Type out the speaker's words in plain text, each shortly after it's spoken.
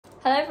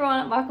Hello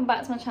everyone, welcome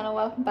back to my channel,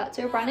 welcome back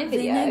to a brand new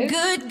video.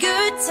 Good time.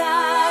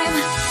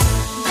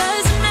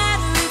 Doesn't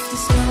matter if the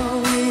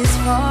snow is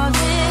falling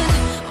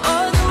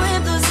or the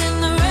wind blows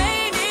in the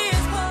rain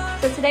is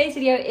pouring. So today's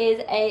video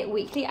is a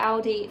weekly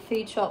Aldi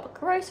food shop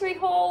grocery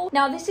haul.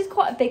 Now this is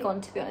quite a big one,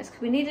 to be honest,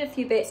 because we needed a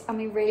few bits and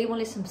we really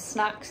wanted some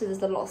snacks, so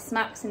there's a lot of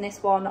snacks in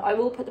this one. I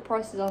will put the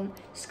prices on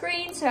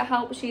screen so it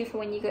helps you for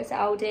when you go to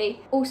Aldi.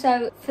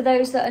 Also, for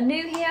those that are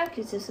new here,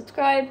 please do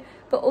subscribe.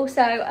 But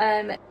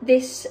also,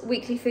 this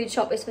weekly food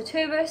shop is for two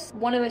of us.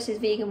 One of us is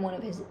vegan, one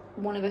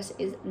of us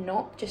is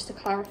not, just to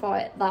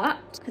clarify that,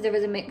 because there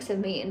is a mix of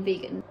meat and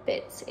vegan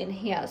bits in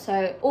here.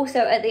 So also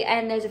at the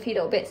end, there's a few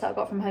little bits that I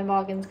got from Home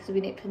Bargains because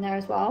we nipped in there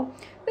as well.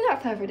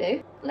 Without further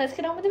ado, let's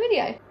get on with the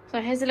video. So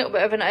here's a little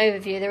bit of an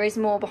overview. There is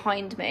more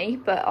behind me,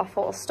 but I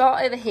thought I'll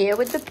start over here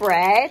with the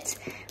bread.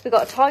 We've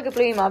got a Tiger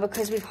Bloomer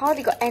because we've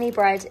hardly got any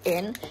bread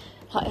in.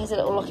 Like, here's a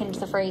little look into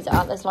the freezer.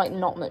 There's like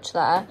not much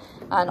there,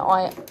 and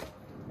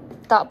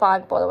that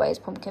bag, by the way, is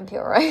pumpkin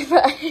puree,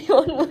 for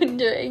anyone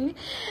wondering.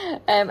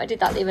 I did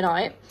that the other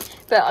night.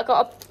 But I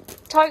got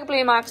a Tiger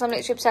Bloomer because I'm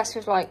literally obsessed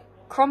with like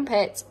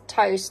crumpets,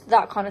 toast,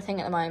 that kind of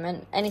thing at the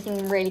moment.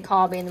 Anything really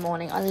carby in the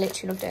morning. I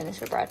literally love doing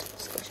this with bread,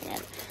 squishing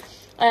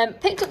it.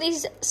 Picked up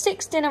these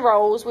 6 dinner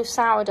rolls with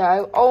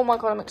sourdough. Oh my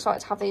god, I'm excited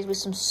to have these with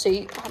some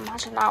soup.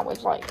 Imagine that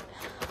with like...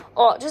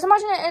 Oh, just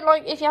imagine it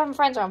like if you're having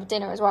friends around for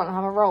dinner as well and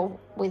have a roll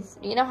with,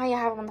 you know how you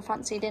have them on the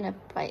fancy dinner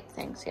plate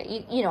things? Yeah,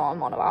 you know what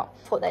I'm on about.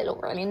 Thought they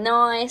look really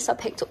nice. I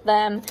picked up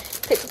them.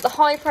 Picked up the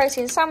high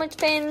protein sandwich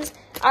bins.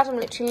 Adam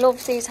literally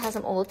loves these, has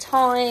them all the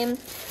time.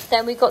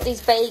 Then we got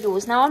these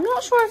bagels. Now, I'm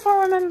not sure if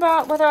I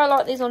remember whether I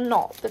like these or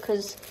not,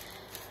 because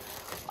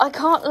I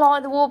can't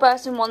lie, the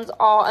wall-bursting ones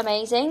are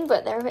amazing,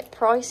 but they're a bit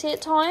pricey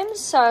at times.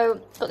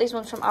 So, got these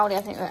ones from Aldi,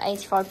 I think they're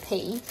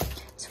 85p.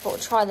 So I thought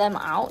I'd try them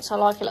out. So I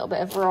like a little bit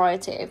of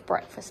variety of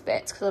breakfast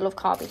bits because I love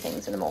carby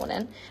things in the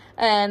morning.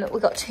 We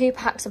got 2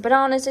 packs of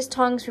bananas this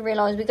time because we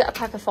realised we get a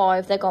pack of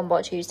 5. They're gone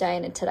by Tuesday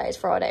and today is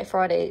Friday.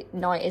 Friday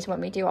night is when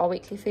we do our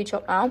weekly food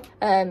shop now.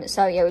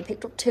 So yeah, we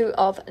picked up 2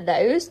 of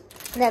those.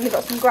 And then we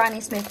got some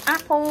Granny Smith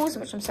apples,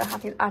 which I'm so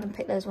happy Adam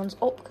picked those ones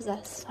up because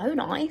they're so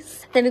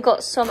nice. Then we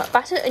got some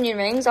battered onion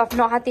rings. I've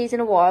not had these in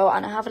a while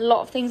and I have a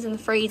lot of things in the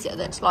freezer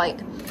that's like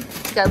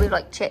to go with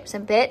like chips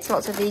and bits,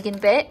 lots of vegan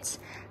bits.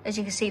 As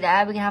you can see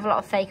there, we can have a lot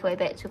of fake away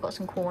bits. We've got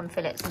some corn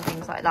fillets and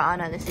things like that. I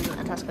know this isn't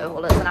a Tesco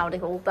haul, it's an Aldi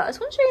haul, but I just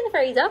want to show you in the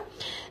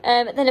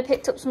freezer. Then I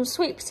picked up some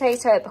sweet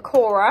potato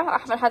pakora. I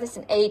haven't had this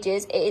in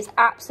ages. It is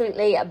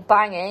absolutely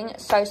banging.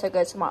 So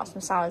good. So I might have some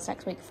salads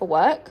next week for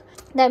work.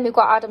 Then we've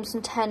got Adam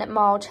some 10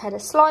 mild cheddar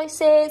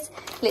slices.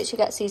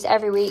 Literally gets these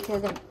every week.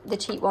 They're the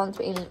cheap ones,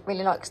 but he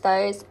really likes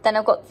those. Then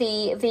I've got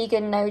the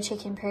vegan no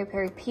chicken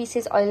peri-peri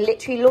pieces. I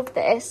literally love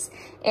this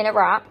in a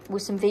wrap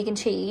with some vegan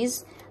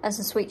cheese and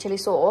some sweet chili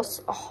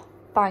sauce. Oh,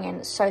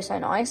 banging. So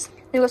nice.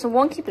 Then we've got some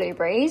wonky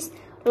blueberries.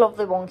 Love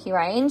the wonky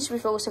range.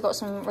 We've also got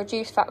some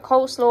reduced fat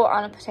coleslaw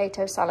and a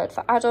potato salad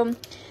for Adam.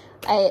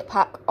 A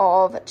pack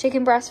of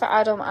chicken breast for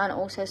Adam and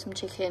also some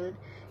chicken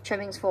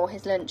trimmings for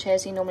his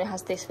lunches. He normally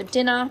has this for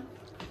dinner.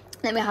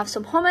 Then we have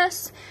some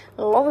hummus.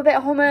 Love a bit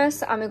of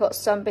hummus. And we've got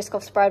some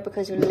Biscoff spread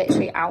because we're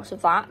literally out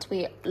of that.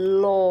 We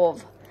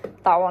love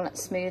that one.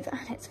 It's smooth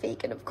and it's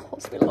vegan, of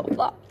course. We love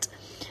that.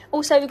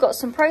 Also, we've got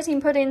some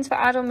protein puddings for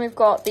Adam. We've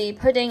got the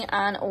pudding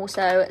and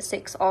also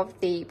 6 of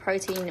the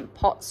protein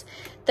pots.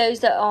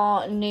 Those that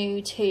are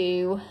new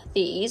to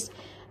these,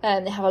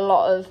 they have a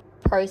lot of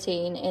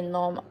protein in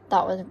them.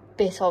 That was a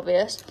bit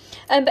obvious.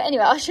 But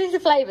anyway, I'll show you the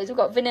flavours. We've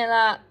got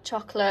vanilla,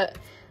 chocolate,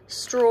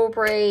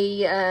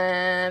 strawberry,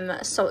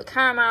 salted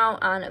caramel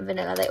and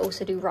vanilla. They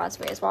also do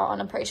raspberry as well,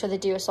 and I'm pretty sure they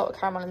do a salted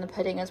caramel in the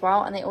pudding as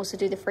well, and they also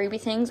do the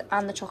freebie things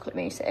and the chocolate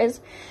mousses.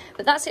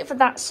 But that's it for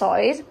that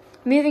side.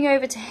 Moving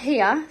over to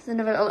here, there's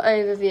another little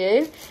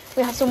overview.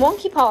 We have some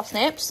wonky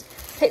parsnips.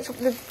 Picked up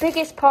the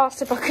biggest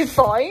parsnip I could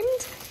find.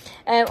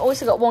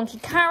 Also got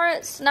wonky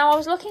carrots. Now I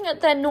was looking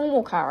at their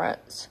normal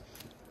carrots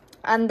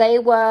and they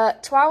were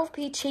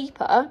 12p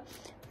cheaper,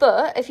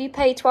 but if you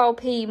pay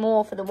 12p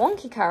more for the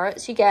wonky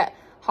carrots, you get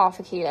half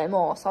a kilo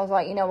more. So I was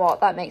like, you know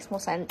what, that makes more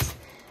sense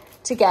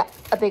to get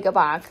a bigger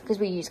bag because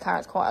we use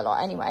carrots quite a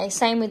lot anyway.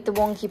 Same with the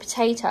wonky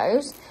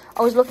potatoes.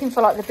 I was looking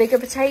for like the bigger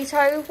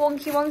potato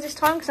wonky ones this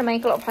time because I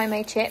make a lot of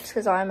homemade chips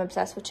because I am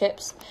obsessed with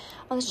chips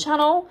on this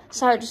channel.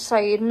 So just so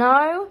you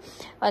know,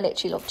 I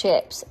literally love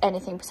chips.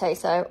 Anything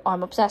potato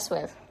I'm obsessed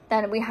with.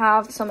 Then we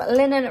have some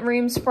linen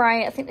room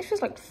spray. I think this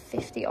was like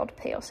 50 odd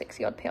p or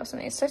 60 odd p or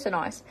something. It's so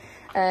nice.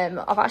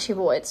 I've actually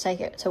bought it to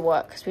take it to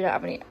work because we don't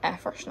have any air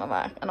freshener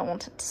there and I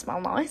want it to smell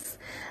nice.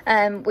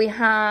 We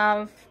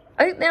have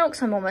oat milk,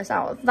 so I'm almost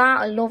out of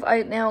that. I love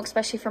oat milk,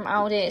 especially from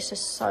Aldi. It's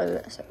just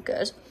so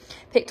good.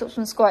 Picked up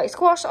some squirty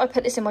squash. I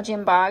put this in my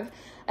gym bag.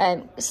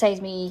 It saves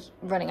me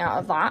running out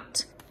of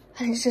that.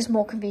 And it's just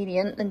more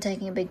convenient than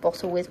taking a big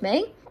bottle with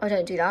me. I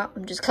don't do that,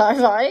 I'm just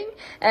clarifying.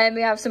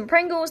 We have some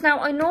Pringles. Now,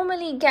 I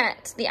normally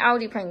get the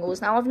Aldi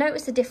Pringles. Now, I've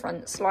noticed a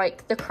difference.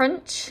 Like, the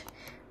crunch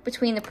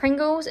between the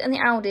Pringles and the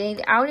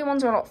Aldi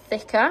ones are a lot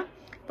thicker.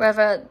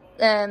 Wherever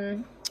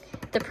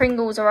The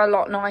Pringles are a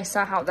lot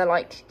nicer, how they're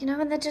like, you know,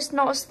 and they're just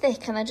not as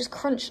thick and they just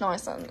crunch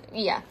nice. And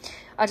yeah,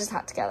 I just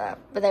had to get that.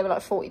 But they were like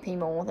 40p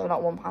more. They were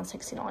like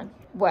 £1.69.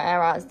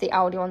 Whereas the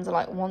Aldi ones are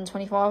like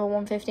 £1.25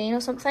 or £1.15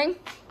 or something.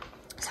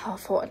 So I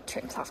thought I'd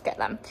treat myself to get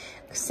them.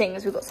 Seeing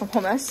as we've got some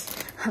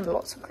hummus and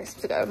lots of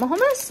crisps to go with my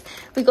hummus.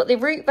 We've got the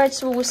root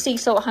vegetable sea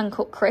salt hand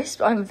cooked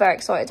crisp. I'm very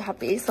excited to have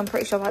these. I'm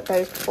pretty sure I've had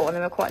those before and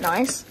they were quite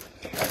nice.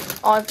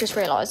 I've just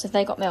realised if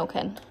they got milk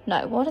in.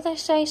 No, why do they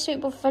say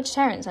suitable for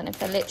vegetarians then if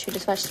they're literally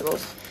just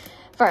vegetables?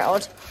 Very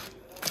odd.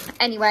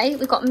 Anyway,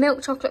 we've got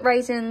milk chocolate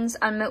raisins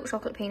and milk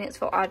chocolate peanuts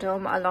for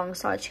Adam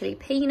alongside chili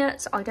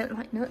peanuts. I don't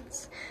like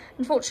nuts.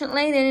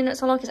 Unfortunately, the only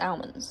nuts I like is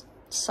almonds.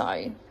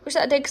 So, wish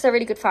that I did because they're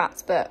really good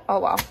fats, but oh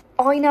well.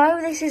 I know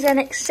this is an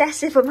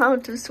excessive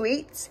amount of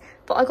sweets,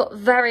 but I got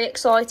very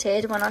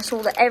excited when I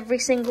saw that every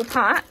single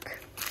pack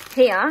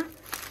here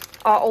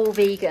are all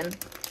vegan.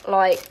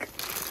 Like,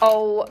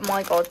 oh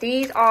my god,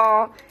 these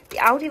are the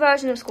Aldi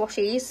version of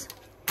squashies.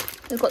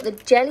 We've got the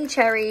jelly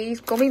cherries,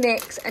 gummy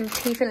mix, and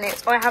teeth and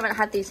lips. I haven't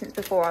had these since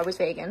before I was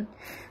vegan,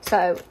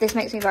 so this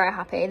makes me very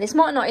happy. This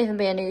might not even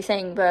be a new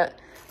thing, but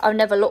I've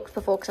never looked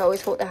before because I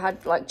always thought they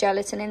had like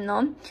gelatin in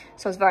them.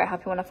 So I was very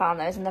happy when I found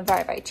those, and they're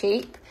very, very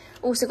cheap.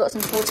 Also got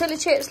some tortilla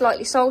chips,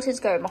 lightly salted,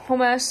 to go with my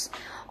hummus.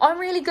 I'm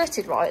really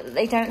gutted, right, that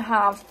they don't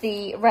have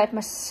the red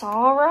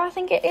masara, I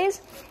think it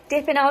is,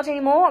 dip in Aldi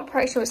anymore. I'm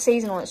pretty sure it's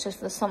seasonal, it's just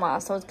for the summer,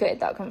 so I was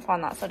gutted that I couldn't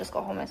find that, so I just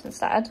got hummus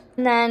instead.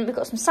 And then we've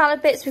got some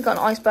salad bits. We've got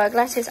an iceberg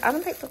lettuce. I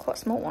haven't picked a quite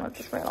small one, I've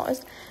just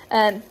realised.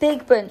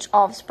 Big bunch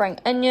of spring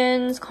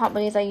onions. Can't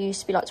believe they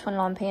used to be like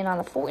 29p and now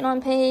they're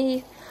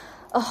 49p.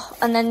 Oh,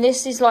 and then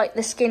this is like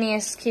the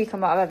skinniest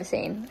cucumber I've ever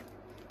seen.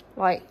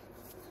 Like,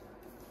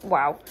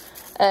 wow.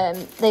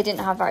 They didn't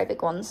have very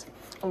big ones.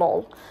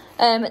 Lol.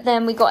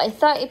 Then we got a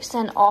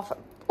 30% off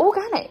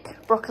organic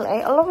broccoli.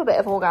 I love a bit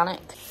of organic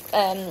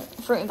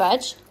fruit and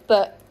veg,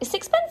 but it's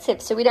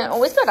expensive, so we don't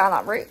always go down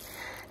that route.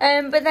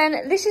 But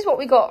then this is what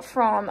we got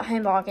from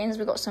Home Bargains.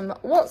 We got some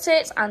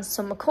Whatsits and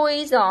some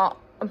McCoys that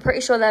I'm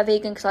pretty sure they're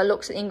vegan because I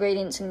looked at the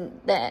ingredients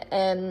and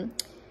they're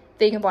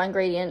vegan by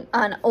ingredient.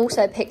 And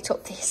also picked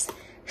up this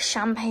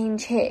champagne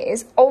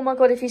cheers. Oh my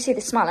god, if you see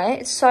the smell it,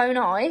 it's so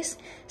nice.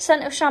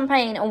 Scent of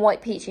champagne and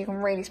white peach. You can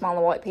really smell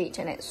the white peach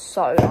and it's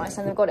so nice.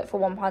 And they've got it for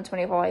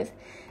 £1.25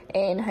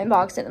 in Home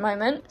Bargains at the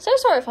moment. So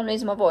sorry if I'm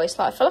losing my voice,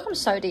 like I feel like I'm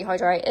so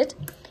dehydrated.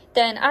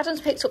 Then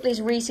Adam's picked up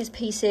these Reese's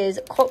Pieces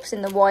cups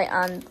in the white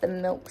and the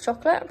milk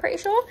chocolate, I'm pretty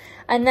sure.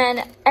 And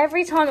then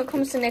every time it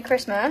comes to near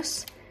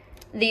Christmas,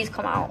 these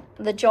come out,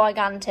 the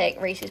gigantic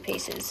Reese's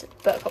Pieces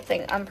buttercup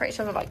thing. I'm pretty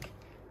sure they're like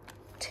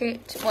two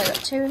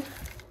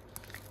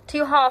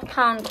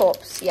half-pound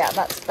cups. Yeah,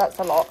 that's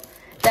a lot.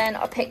 Then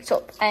I picked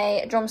up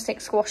a drumstick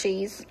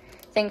squashies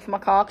thing for my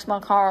car because my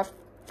car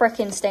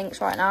freaking stinks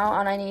right now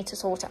and I need to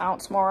sort it out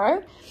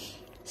tomorrow.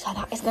 So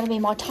that is going to be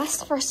my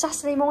task for a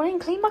Saturday morning,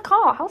 clean my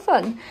car. How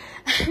fun.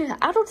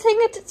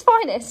 Adulting at its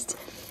finest.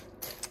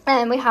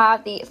 And we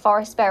have the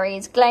Forest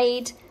Berries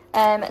Glade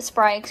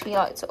spray because we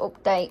like to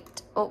update.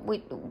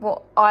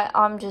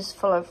 I'm just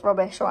full of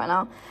rubbish right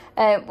now.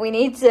 We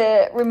need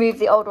to remove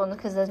the old ones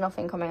because there's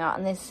nothing coming out,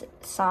 and this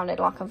sounded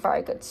like a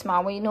very good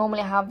smell. We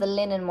normally have the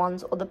linen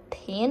ones or the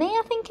peony,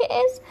 I think it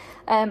is,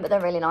 but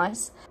they're really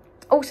nice.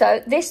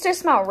 Also, this does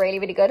smell really,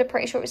 really good. I'm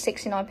pretty sure it was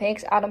 69p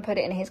because Adam put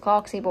it in his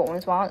car because he bought one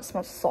as well. It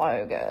smells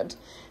so good.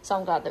 So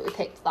I'm glad that we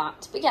picked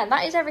that. But yeah,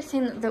 that is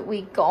everything that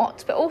we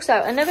got. But also,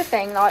 another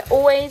thing that I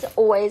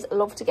always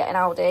love to get in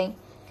Aldi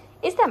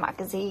is their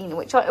magazine,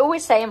 which I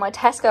always say in my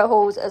Tesco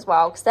hauls as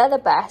well because they're the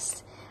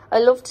best. I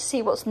love to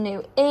see what's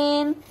new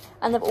in.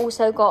 And they've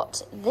also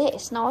got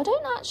this. Now, I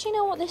don't actually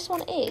know what this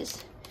one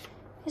is.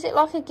 Is it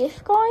like a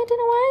gift guide in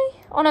a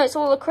way? Oh no, it's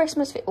all the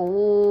Christmas.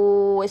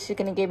 Oh, this is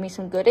going to give me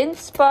some good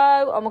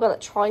inspo. Oh my god,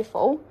 that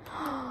trifle.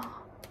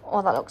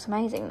 Oh, that looks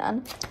amazing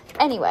then.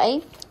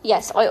 Anyway,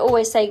 yes, I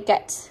always say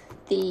get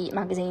the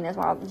magazine as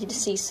well. You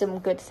just see some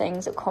good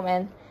things that come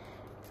in.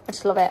 I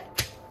just love it.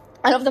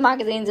 I love the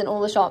magazines in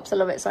all the shops. I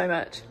love it so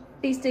much.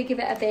 Please do give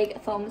it a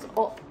big thumbs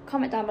up,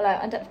 comment down below,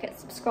 and don't forget to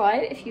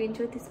subscribe if you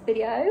enjoyed this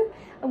video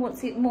and want to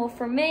see more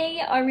from me.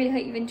 I really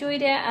hope you've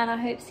enjoyed it, and I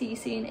hope to see you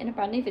soon in a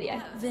brand new video.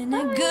 Having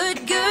a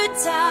good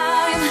time.